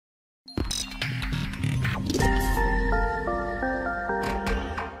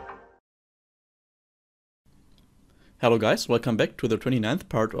Hello guys, welcome back to the 29th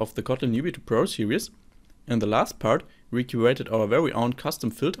part of the Kotlin Newbie to Pro series. In the last part, we created our very own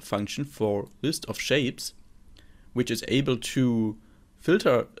custom filter function for list of shapes, which is able to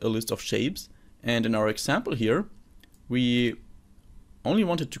filter a list of shapes. And in our example here, we only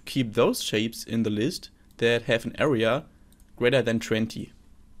wanted to keep those shapes in the list that have an area greater than 20.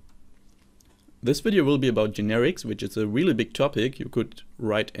 This video will be about generics, which is a really big topic. You could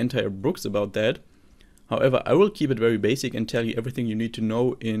write entire books about that. However, I will keep it very basic and tell you everything you need to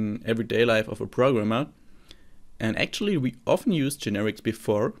know in everyday life of a programmer. And actually, we often used generics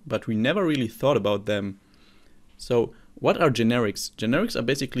before, but we never really thought about them. So what are generics? Generics are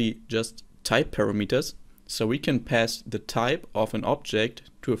basically just type parameters. So we can pass the type of an object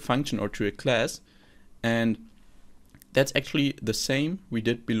to a function or to a class. And that's actually the same we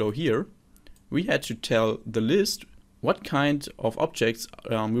did below here. We had to tell the list what kind of objects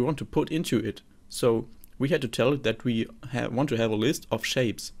we want to put into it. So we had to tell it that we want to have a list of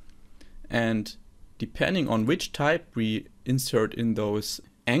shapes. And depending on which type we insert in those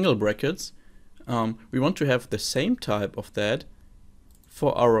angle brackets, we want to have the same type of that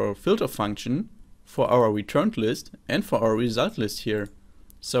for our filter function, for our returned list, and for our result list here.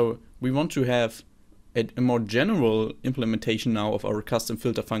 So we want to have a more general implementation now of our custom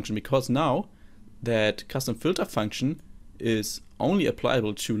filter function, because now that custom filter function is only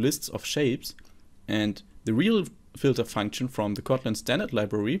applicable to lists of shapes, and the real filter function from the Kotlin standard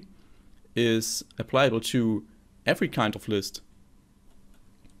library is applicable to every kind of list.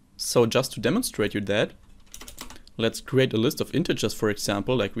 So just to demonstrate you that, let's create a list of integers, for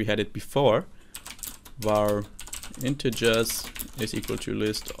example, like we had it before. Var integers is equal to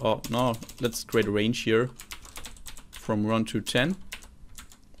list of, no, let's create a range here from 1 to 10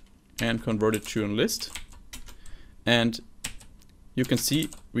 and convert it to a list. And you can see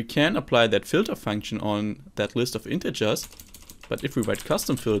we can apply that filter function on that list of integers, but if we write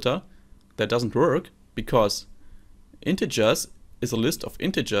custom filter, that doesn't work, because integers is a list of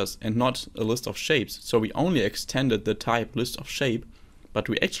integers and not a list of shapes. So we only extended the type list of shape, but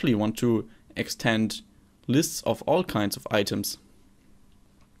we actually want to extend lists of all kinds of items.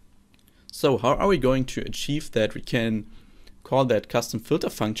 So how are we going to achieve that we can call that custom filter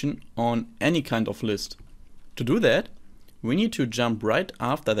function on any kind of list? To do that, we need to jump right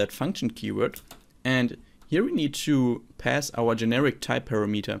after that function keyword, and here we need to pass our generic type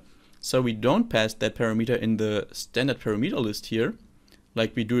parameter. So we don't pass that parameter in the standard parameter list here,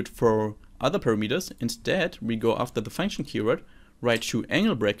 like we do it for other parameters. Instead, we go after the function keyword, write two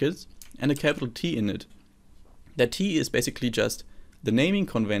angle brackets and a capital T in it. That T is basically just the naming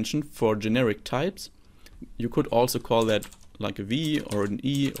convention for generic types. You could also call that like a V or an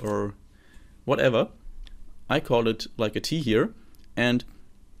E or whatever. I call it like a T here, and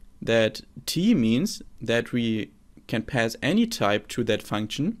that T means that we can pass any type to that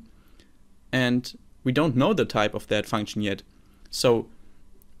function, and we don't know the type of that function yet. So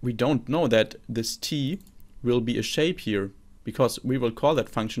we don't know that this T will be a shape here, because we will call that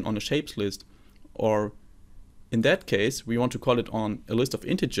function on a shapes list, or in that case we want to call it on a list of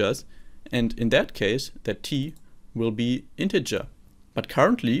integers, and in that case that T will be integer. But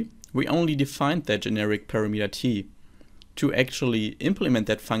currently we only defined that generic parameter T. To actually implement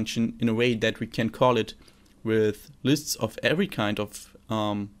that function in a way that we can call it with lists of every kind of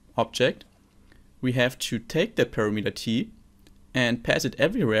object, we have to take that parameter T and pass it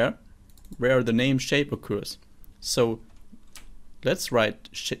everywhere where the name shape occurs. So let's write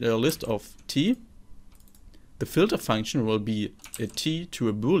a list of T. The filter function will be a T to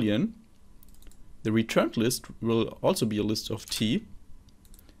a boolean. The returned list will also be a list of T.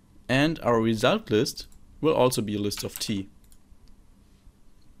 And our result list will also be a list of T.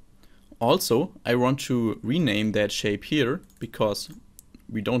 Also, I want to rename that shape here, because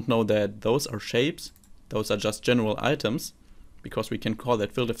we don't know that those are shapes. Those are just general items, because we can call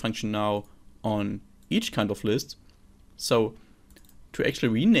that filter function now on each kind of list. So to actually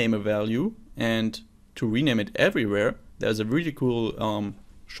rename a value and to rename it everywhere, there's a really cool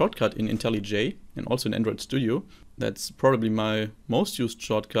shortcut in IntelliJ and also in Android Studio. That's probably my most used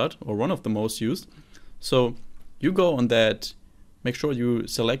shortcut, or one of the most used. So you go on that, make sure you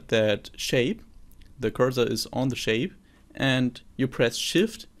select that shape, the cursor is on the shape, and you press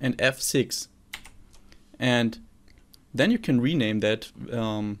Shift and F6. And then you can rename that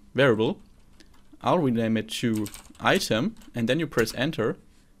variable. I'll rename it to item, and then you press Enter.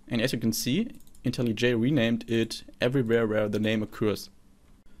 And as you can see, IntelliJ renamed it everywhere where the name occurs.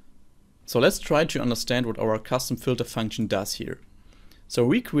 So let's try to understand what our custom filter function does here. So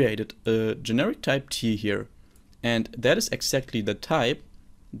we created a generic type T here, and that is exactly the type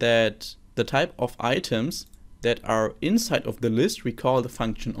of items that are inside of the list we call the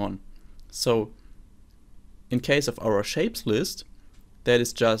function on. So in case of our shapes list, that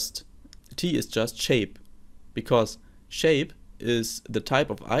is just t is just shape, because shape is the type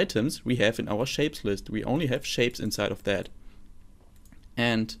of items we have in our shapes list. We only have shapes inside of that.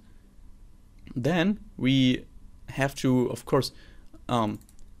 And then we have to, of course,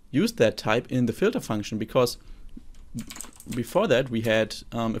 use that type in the filter function, because before that we had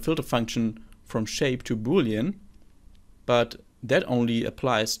a filter function from shape to boolean, but that only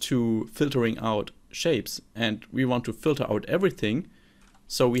applies to filtering out shapes, and we want to filter out everything.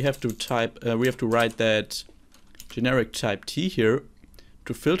 So we have to write that generic type t here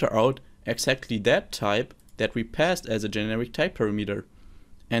to filter out exactly that type that we passed as a generic type parameter.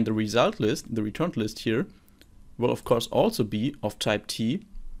 And the result list, the returned list here, will of course also be of type t,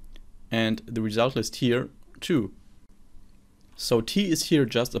 and the result list here too. So t is here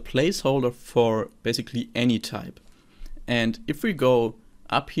just a placeholder for basically any type. And if we go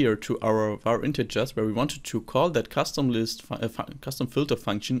up here to our var integers, where we wanted to call that custom filter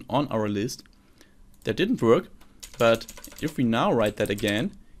function on our list, that didn't work. But if we now write that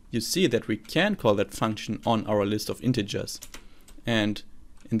again, you see that we can call that function on our list of integers. And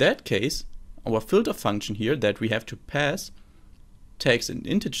in that case, our filter function here that we have to pass takes an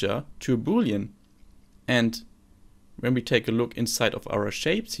integer to a boolean. And when we take a look inside of our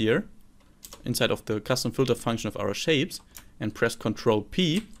shapes here, inside of the custom filter function of our shapes, and press Ctrl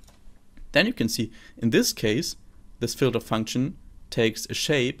P, then you can see in this case this filter function takes a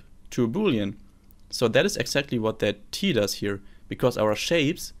shape to a boolean. So that is exactly what that t does here, because our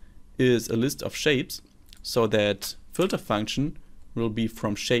shapes is a list of shapes, so that filter function will be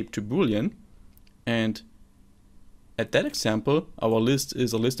from shape to boolean. And at that example, our list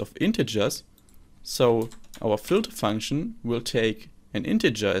is a list of integers, so our filter function will take an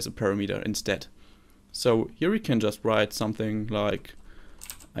integer as a parameter instead. So here we can just write something like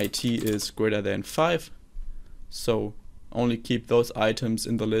it is greater than 5, so only keep those items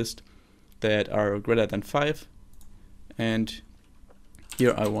in the list that are greater than 5, and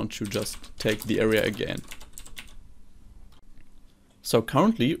here I want to just take the area again. So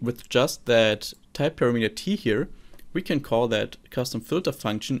currently, with just that type parameter t here, we can call that custom filter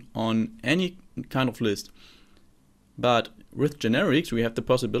function on any kind of list. But with generics, we have the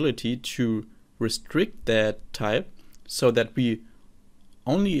possibility to restrict that type so that we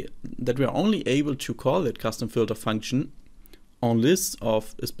are only able to call that custom filter function on lists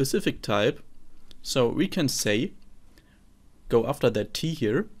of a specific type. So we can say, go after that t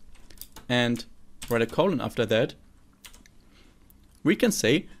here and write a colon after that. We can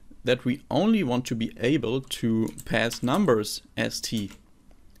say that we only want to be able to pass numbers as t.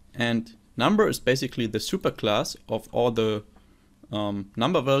 And number is basically the superclass of all the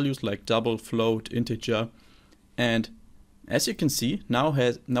number values like double, float, integer. And as you can see, now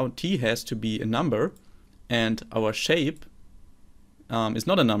t has to be a number, and our shape is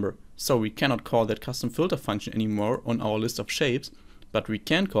not a number. So we cannot call that custom filter function anymore on our list of shapes, but we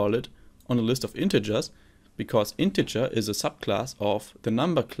can call it on a list of integers, because integer is a subclass of the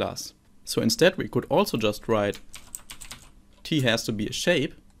number class. So instead we could also just write t has to be a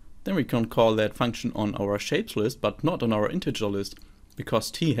shape, then we can call that function on our shapes list but not on our integer list, because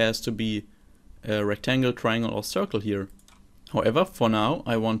t has to be a rectangle, triangle or circle here. However, for now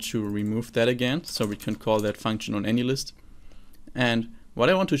I want to remove that again, so we can call that function on any list. And what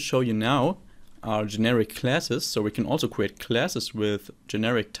I want to show you now are generic classes, so we can also create classes with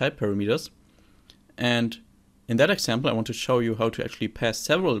generic type parameters. And in that example, I want to show you how to actually pass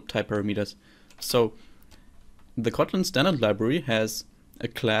several type parameters. So the Kotlin standard library has a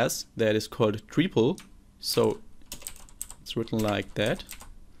class that is called triple. So it's written like that.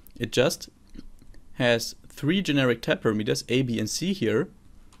 It just has 3 generic type parameters, a, b, and c here.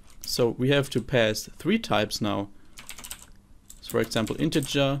 So we have to pass 3 types now. So for example,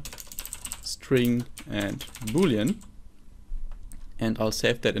 integer, string, and boolean. And I'll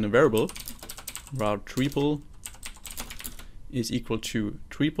save that in a variable. Var triple is equal to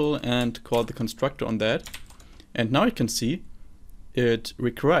triple and call the constructor on that. And now you can see it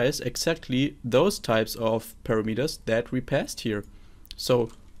requires exactly those types of parameters that we passed here.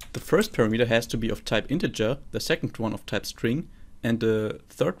 So the first parameter has to be of type integer, the second one of type string, and the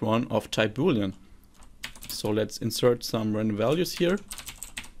third one of type boolean. So let's insert some random values here.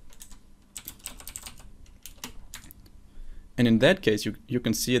 And in that case, you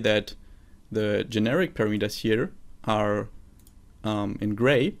can see that the generic parameters here are in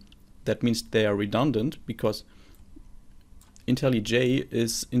gray. That means they are redundant, because IntelliJ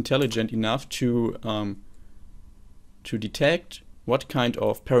is intelligent enough to detect what kind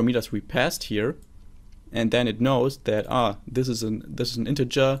of parameters we passed here, and then it knows that this is an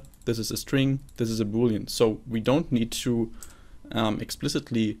integer, this is a string, this is a boolean. So we don't need to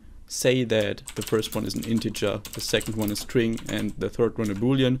explicitly say that the first one is an integer, the second one is string, and the third one a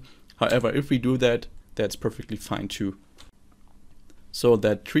boolean. However, if we do that, that's perfectly fine too. So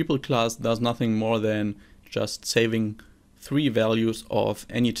that triple class does nothing more than just saving 3 values of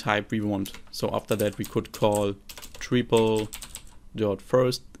any type we want. So after that we could call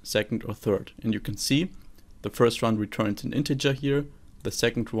triple.first, second or third. And you can see the first one returns an integer here, the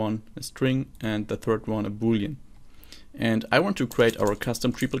second one a string, and the third one a boolean. And I want to create our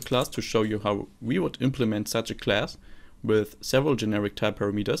custom triple class to show you how we would implement such a class with several generic type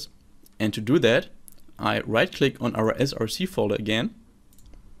parameters. And to do that, I right click on our src folder again,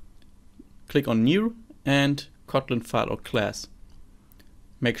 click on new and Kotlin file or class.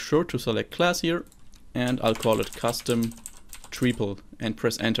 Make sure to select class here, and I'll call it custom triple and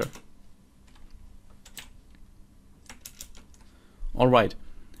press enter. Alright,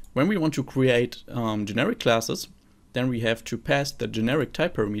 when we want to create generic classes, then we have to pass the generic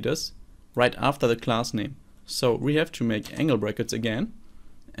type parameters right after the class name. So we have to make angle brackets again,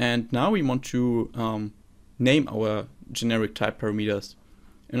 and now we want to name our generic type parameters.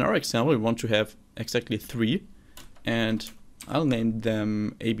 In our example, we want to have exactly 3, and I'll name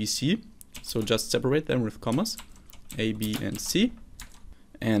them ABC. So just separate them with commas, A, B, and C.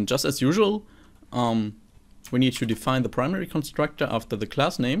 And just as usual, we need to define the primary constructor after the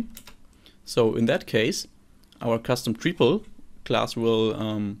class name. So in that case, our custom triple class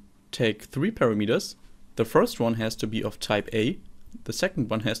will take 3 parameters. The first one has to be of type A, the second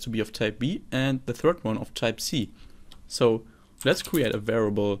one has to be of type B, and the third one of type C. So let's create a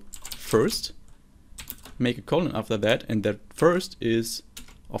variable first, make a colon after that, and that first is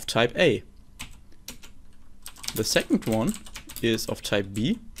of type A. The second one is of type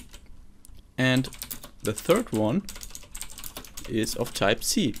B, and the third one is of type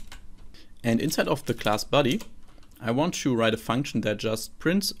C. And inside of the class body, I want to write a function that just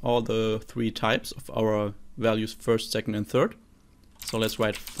prints all the 3 types of our values first, second, and third. So let's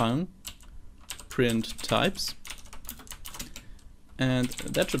write fun print types, and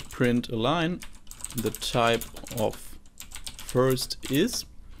that should print a line, the type of first is.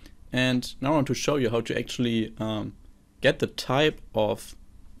 And now I want to show you how to actually get the type of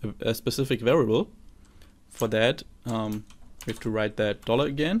a specific variable. For that, we have to write that dollar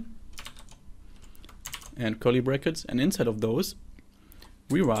again and curly brackets, and inside of those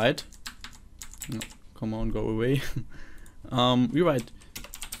we write, no, come on, go away. We write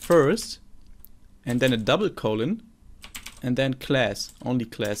first and then a double colon and then class, only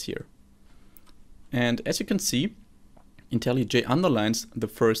class here. And as you can see, IntelliJ underlines the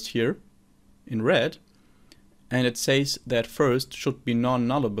first here in red, and it says that first should be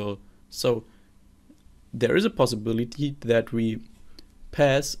non-nullable. So there is a possibility that we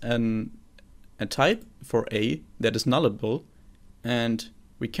pass a type for A that is nullable, and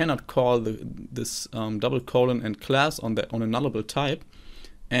we cannot call this double colon and class on a nullable type.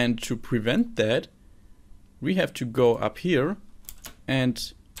 And to prevent that, we have to go up here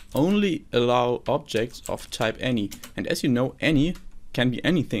and only allow objects of type any. And as you know, any can be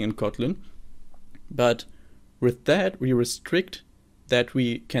anything in Kotlin, but with that we restrict that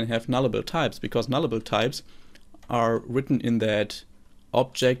we can have nullable types, because nullable types are written in that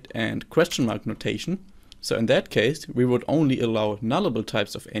object and question mark notation. So in that case, we would only allow nullable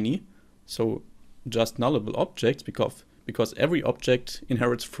types of any, so just nullable objects, because every object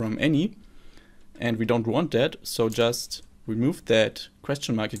inherits from any, and we don't want that. So just remove that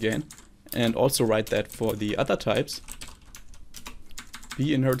question mark again, and also write that for the other types.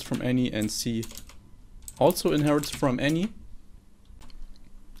 B inherits from any, and C also inherits from any.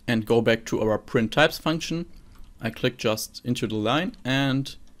 And go back to our print types function. I click just into the line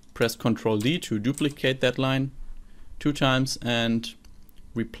and press Ctrl D to duplicate that line 2 times and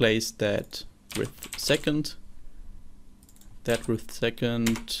replace that with second, that with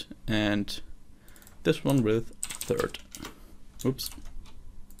second, and this one with third. Oops.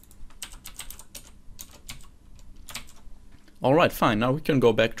 Alright, fine. Now we can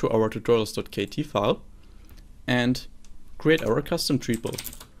go back to our tutorials.kt file and create our custom triple.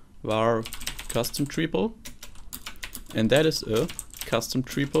 Var custom triple, and that is a custom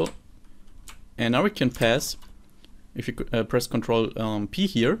triple. And now we can pass, if you press Ctrl P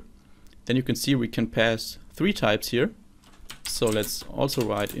here, then you can see we can pass 3 types here. So let's also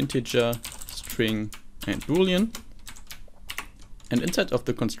write integer, string, and boolean. And inside of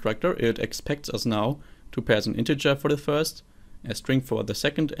the constructor, it expects us now to pass an integer for the first, a string for the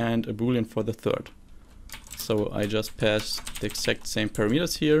second, and a boolean for the third. So I just pass the exact same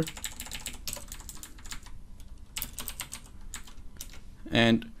parameters here.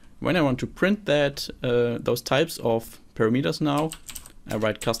 And when I want to print that those types of parameters now, I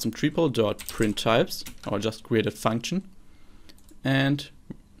write custom triple.print types, or just create a function, and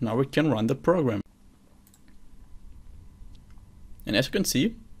now we can run the program. And as you can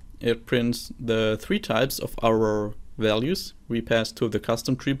see, it prints the 3 types of our values we pass to the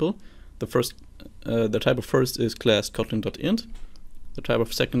custom triple. The type of first is class Kotlin.int. The type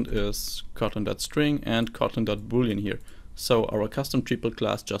of second is Kotlin.string and Kotlin.boolean here. So our custom triple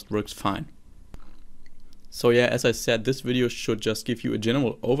class just works fine. So yeah, as I said, this video should just give you a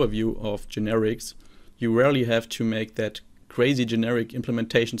general overview of generics. You rarely have to make that crazy generic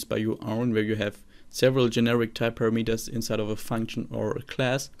implementations by your own, where you have several generic type parameters inside of a function or a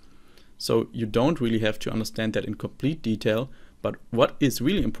class. So you don't really have to understand that in complete detail. But what is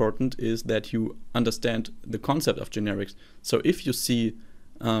really important is that you understand the concept of generics. So if you see,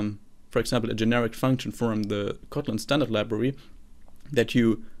 for example, a generic function from the Kotlin standard library, that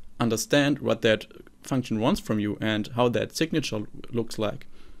you understand what that function wants from you and how that signature looks like.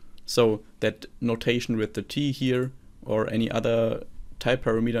 So that notation with the T here or any other type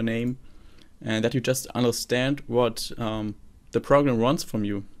parameter name, and that you just understand what the program wants from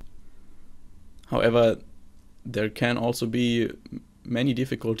you. However, there can also be many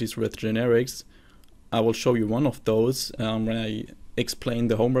difficulties with generics. I will show you one of those when I explain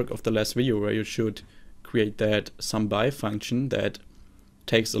the homework of the last video, where you should create that sum by function that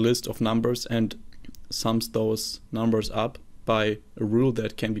takes a list of numbers and sums those numbers up by a rule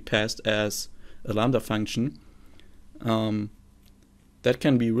that can be passed as a lambda function. That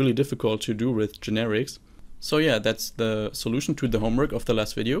can be really difficult to do with generics. So yeah, that's the solution to the homework of the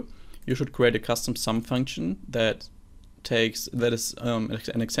last video. You should create a custom sum function that is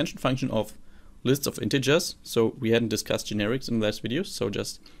an extension function of lists of integers. So we hadn't discussed generics in the last video, so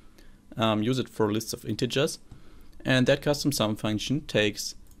just use it for lists of integers. And that custom sum function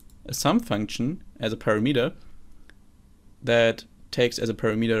takes a sum function as a parameter that takes as a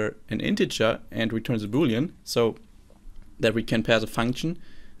parameter an integer and returns a boolean, so that we can pass a function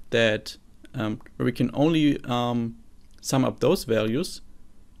that where we can only sum up those values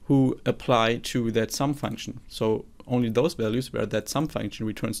who apply to that sum function. So only those values where that sum function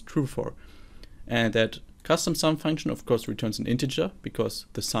returns true for. And that custom sum function of course returns an integer because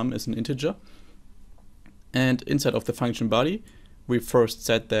the sum is an integer. And inside of the function body, we first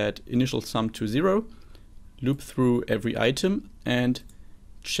set that initial sum to 0, loop through every item and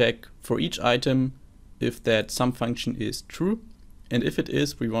check for each item if that sum function is true. And if it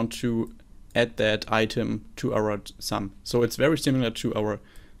is, we want to add that item to our sum. So it's very similar to our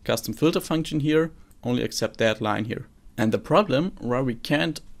custom filter function here, only except that line here. And the problem where we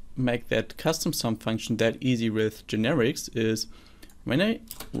can't make that custom sum function that easy with generics is when I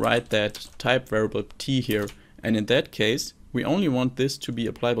write that type variable t here, and in that case we only want this to be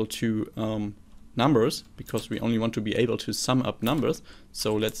applicable to numbers, because we only want to be able to sum up numbers.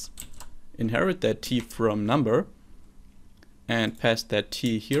 So let's inherit that t from number and pass that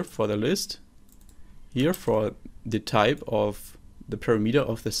t here for the list, here for the type of the parameter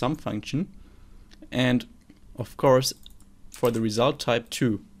of the sum function, and of course for the result type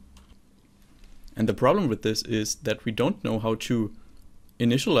 2. And the problem with this is that we don't know how to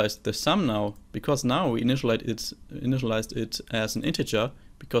initialize the sum now, because now we initialized it as an integer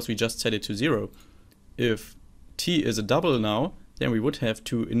because we just set it to 0. If t is a double now, then we would have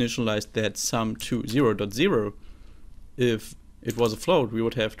to initialize that sum to 0.0. If it was a float, we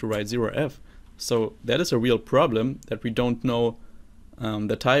would have to write 0f. So that is a real problem, that we don't know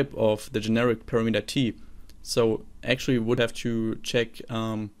the type of the generic parameter t. So actually we would have to check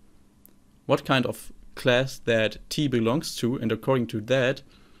what kind of class that t belongs to, and according to that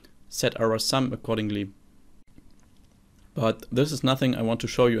set our sum accordingly. But this is nothing I want to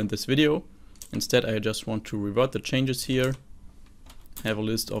show you in this video. Instead I just want to revert the changes here, have a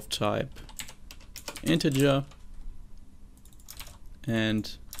list of type integer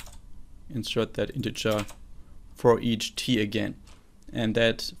and insert that integer for each t again. And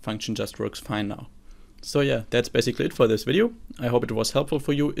that function just works fine now. So yeah, that's basically it for this video. I hope it was helpful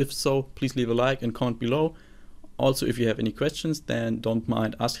for you. If so, please leave a like and comment below. Also, if you have any questions, then don't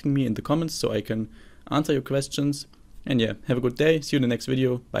mind asking me in the comments so I can answer your questions. And yeah, have a good day. See you in the next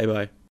video. Bye bye.